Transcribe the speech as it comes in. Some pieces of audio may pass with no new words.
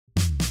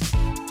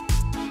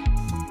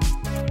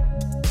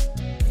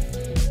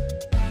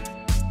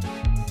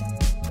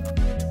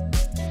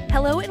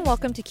Hello and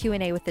welcome to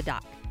Q&A with the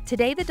Doc.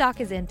 Today the Doc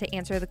is in to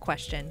answer the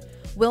question,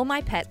 will my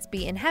pets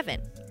be in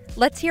heaven?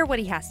 Let's hear what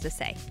he has to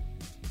say.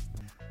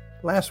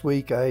 Last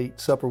week I ate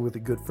supper with a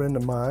good friend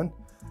of mine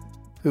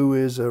who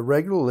is a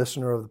regular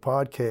listener of the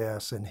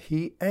podcast, and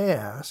he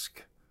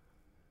asked,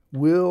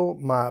 will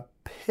my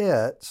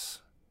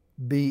pets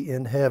be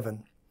in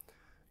heaven?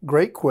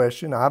 Great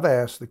question. I've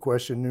asked the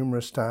question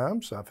numerous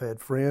times. I've had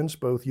friends,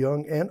 both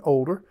young and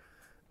older,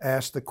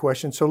 ask the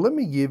question. So let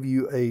me give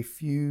you a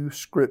few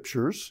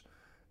scriptures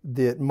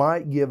that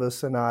might give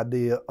us an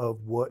idea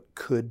of what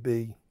could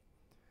be.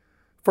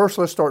 First,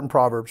 let's start in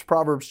Proverbs.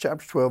 Proverbs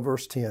chapter 12,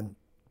 verse 10.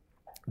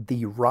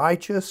 The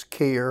righteous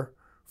care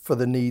for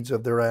the needs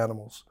of their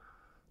animals.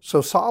 So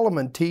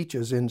Solomon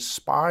teaches,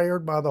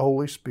 inspired by the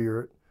Holy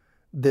Spirit,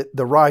 that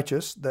the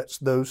righteous, that's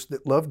those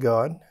that love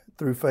God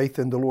through faith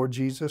in the Lord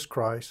Jesus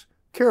Christ,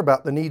 care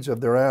about the needs of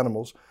their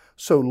animals.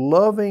 So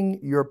loving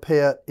your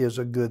pet is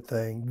a good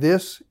thing.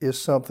 This is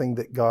something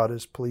that God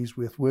is pleased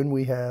with when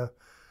we have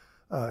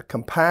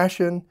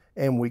compassion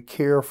and we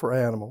care for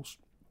animals.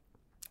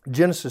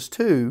 Genesis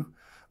 2,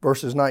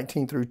 verses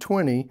 19 through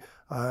 20,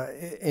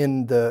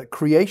 in the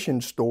creation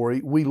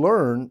story, we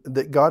learn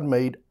that God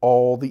made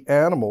all the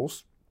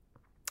animals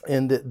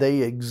and that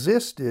they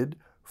existed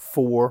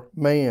for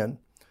man.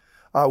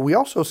 We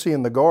also see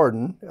in the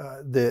garden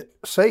that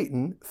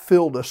Satan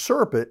filled a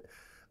serpent,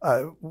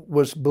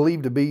 was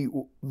believed to be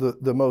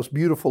the most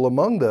beautiful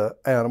among the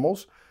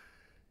animals,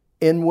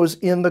 and was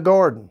in the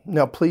garden.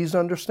 Now, please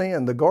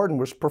understand, the garden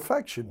was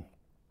perfection.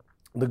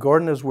 The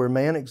garden is where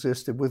man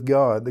existed with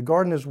God. The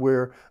garden is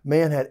where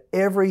man had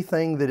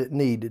everything that it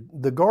needed.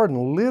 The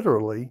garden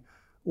literally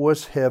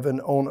was heaven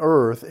on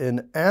earth,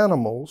 and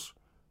animals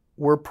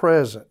were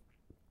present.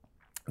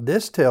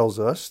 This tells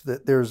us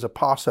that there's a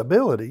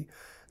possibility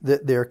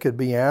that there could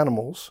be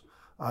animals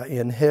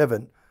in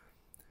heaven.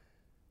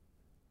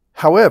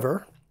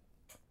 However,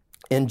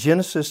 in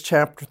Genesis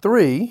chapter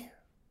 3,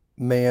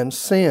 man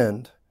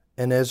sinned.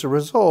 And as a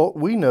result,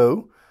 we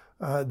know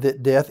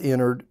that death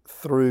entered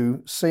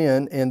through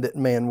sin and that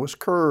man was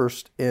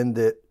cursed and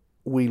that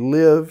we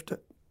lived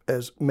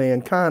as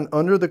mankind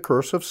under the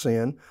curse of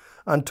sin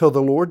until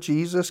the Lord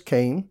Jesus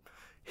came.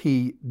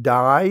 He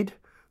died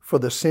for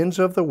the sins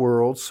of the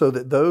world so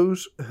that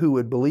those who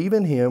would believe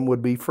in Him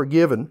would be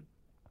forgiven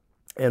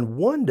and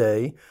one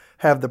day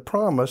have the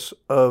promise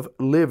of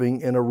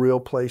living in a real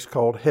place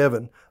called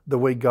heaven, the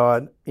way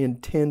God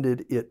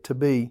intended it to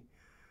be.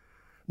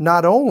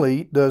 Not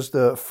only does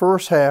the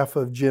first half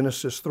of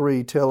Genesis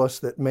 3 tell us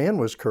that man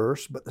was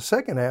cursed, but the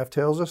second half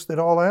tells us that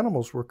all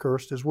animals were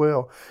cursed as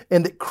well,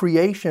 and that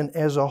creation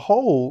as a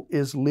whole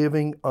is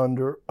living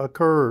under a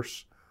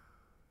curse.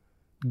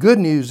 Good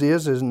news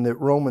is in that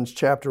Romans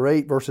chapter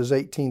 8, verses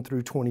 18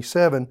 through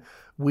 27,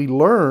 we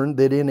learn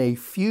that in a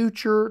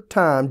future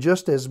time,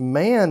 just as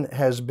man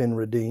has been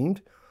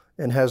redeemed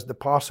and has the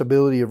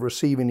possibility of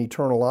receiving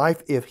eternal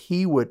life if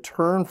he would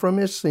turn from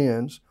his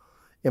sins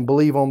and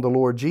believe on the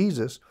Lord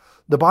Jesus,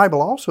 the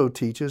Bible also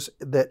teaches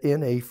that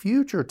in a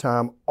future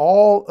time,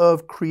 all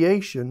of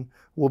creation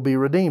will be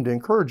redeemed. I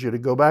encourage you to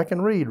go back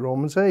and read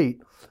Romans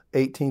 8,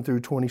 18 through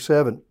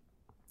 27.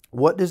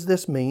 What does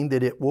this mean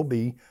that it will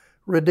be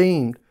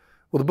redeemed?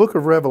 Well, the book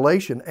of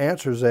Revelation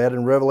answers that.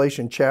 In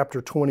Revelation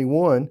chapter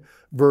 21,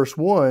 verse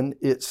 1,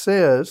 it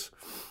says,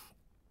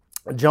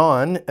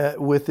 John,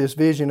 with this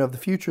vision of the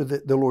future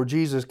that the Lord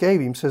Jesus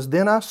gave him, says,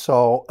 Then I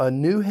saw a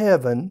new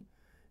heaven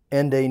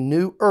and a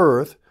new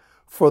earth,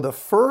 for the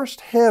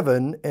first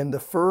heaven and the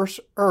first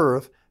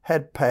earth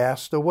had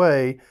passed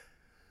away,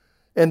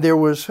 and there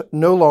was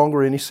no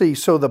longer any sea.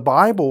 So the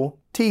Bible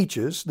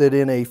teaches that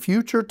in a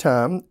future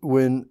time,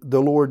 when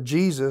the Lord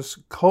Jesus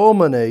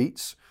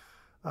culminates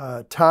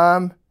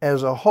time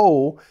as a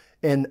whole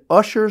and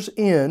ushers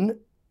in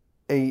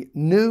a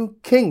new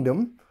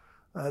kingdom,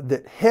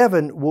 that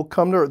heaven will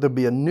come to earth. There'll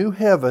be a new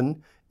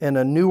heaven and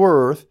a new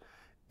earth,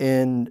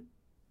 and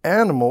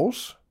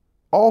animals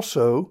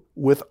also,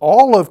 with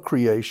all of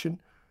creation,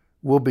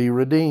 will be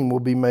redeemed, will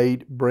be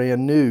made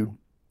brand new.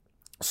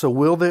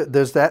 So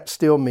does that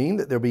still mean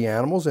that there'll be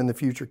animals in the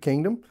future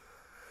kingdom?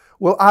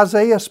 Well,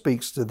 Isaiah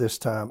speaks to this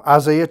time.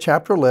 Isaiah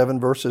chapter 11,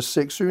 verses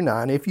 6 through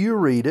 9. If you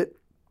read it,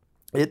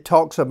 it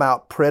talks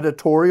about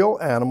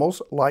predatorial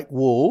animals like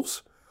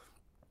wolves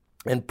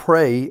and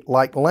prey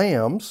like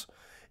lambs.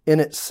 And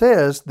it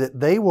says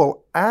that they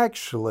will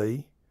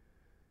actually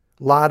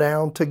lie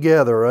down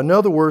together. In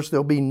other words,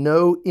 there'll be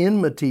no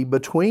enmity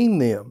between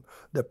them.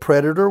 The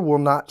predator will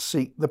not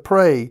seek the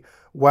prey.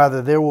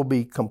 Rather, there will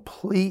be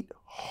complete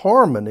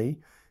harmony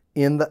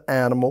in the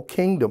animal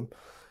kingdom.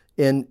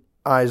 And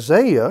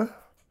Isaiah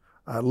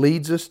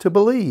leads us to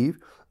believe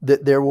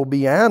that there will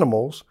be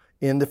animals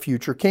in the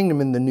future kingdom,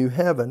 in the new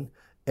heaven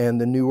and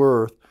the new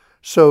earth.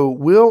 So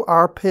will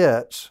our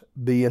pets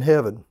be in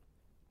heaven?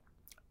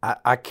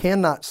 I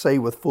cannot say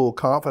with full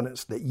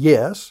confidence that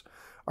yes,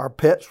 our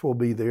pets will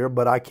be there,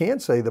 but I can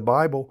say the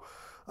Bible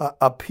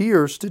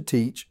appears to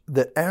teach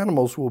that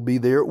animals will be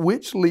there,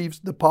 which leaves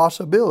the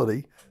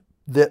possibility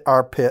that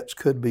our pets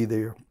could be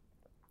there.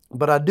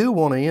 But I do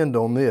want to end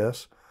on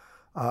this.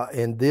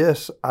 And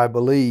this, I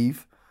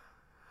believe,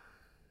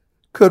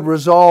 could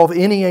resolve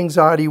any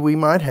anxiety we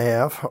might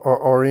have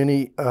or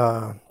any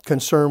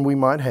concern we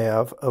might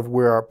have of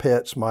where our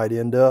pets might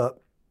end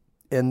up.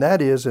 And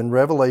that is in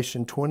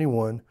Revelation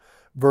 21,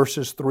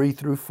 verses 3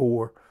 through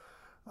 4.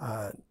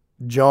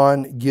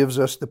 John gives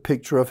us the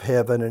picture of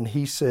heaven, and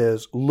he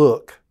says,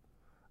 "Look,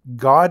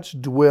 God's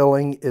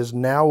dwelling is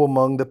now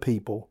among the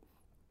people,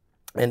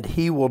 and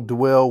he will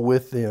dwell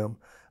with them.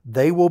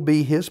 They will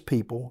be his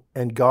people,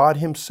 and God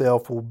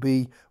himself will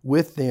be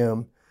with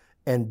them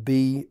and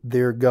be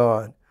their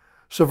God."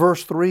 So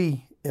verse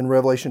 3 in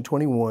Revelation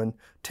 21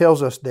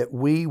 tells us that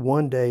we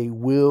one day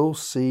will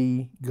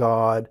see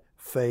God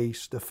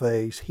face to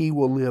face. He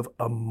will live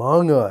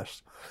among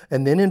us.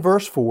 And then in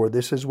verse 4,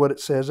 this is what it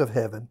says of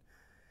heaven.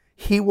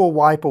 He will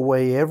wipe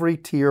away every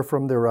tear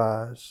from their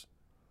eyes.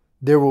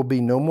 There will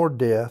be no more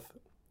death,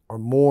 or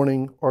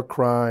mourning, or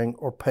crying,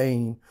 or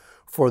pain,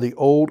 for the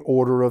old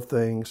order of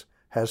things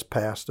has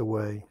passed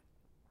away.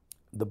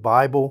 The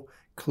Bible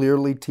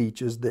clearly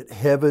teaches that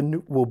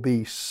heaven will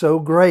be so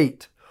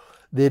great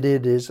that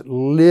it is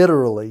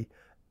literally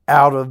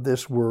out of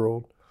this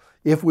world.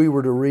 If we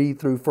were to read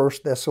through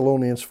 1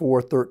 Thessalonians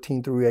 4,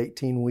 13 through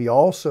 18, we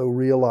also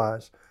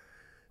realize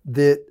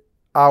that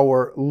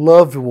our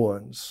loved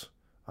ones,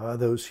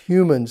 those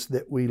humans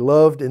that we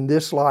loved in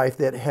this life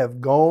that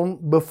have gone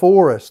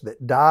before us,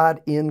 that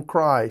died in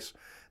Christ,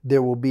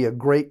 there will be a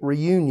great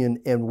reunion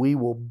and we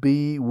will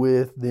be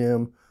with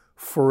them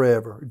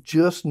forever.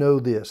 Just know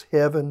this,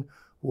 heaven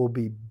will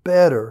be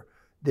better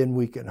than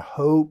we can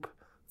hope,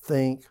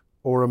 think,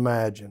 or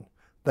imagine.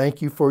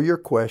 Thank you for your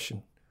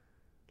question.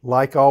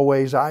 Like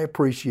always, I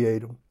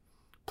appreciate them.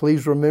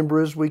 Please remember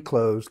as we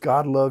close,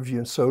 God loves you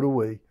and so do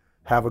we.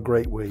 Have a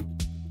great week.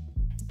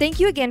 Thank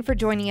you again for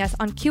joining us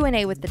on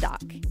Q&A with the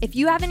Doc. If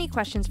you have any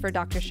questions for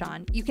Dr.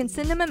 Sean, you can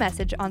send him a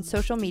message on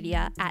social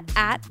media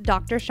at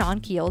Dr. Sean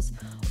Keels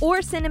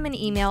or send him an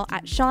email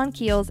at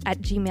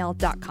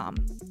seankeels@gmail.com.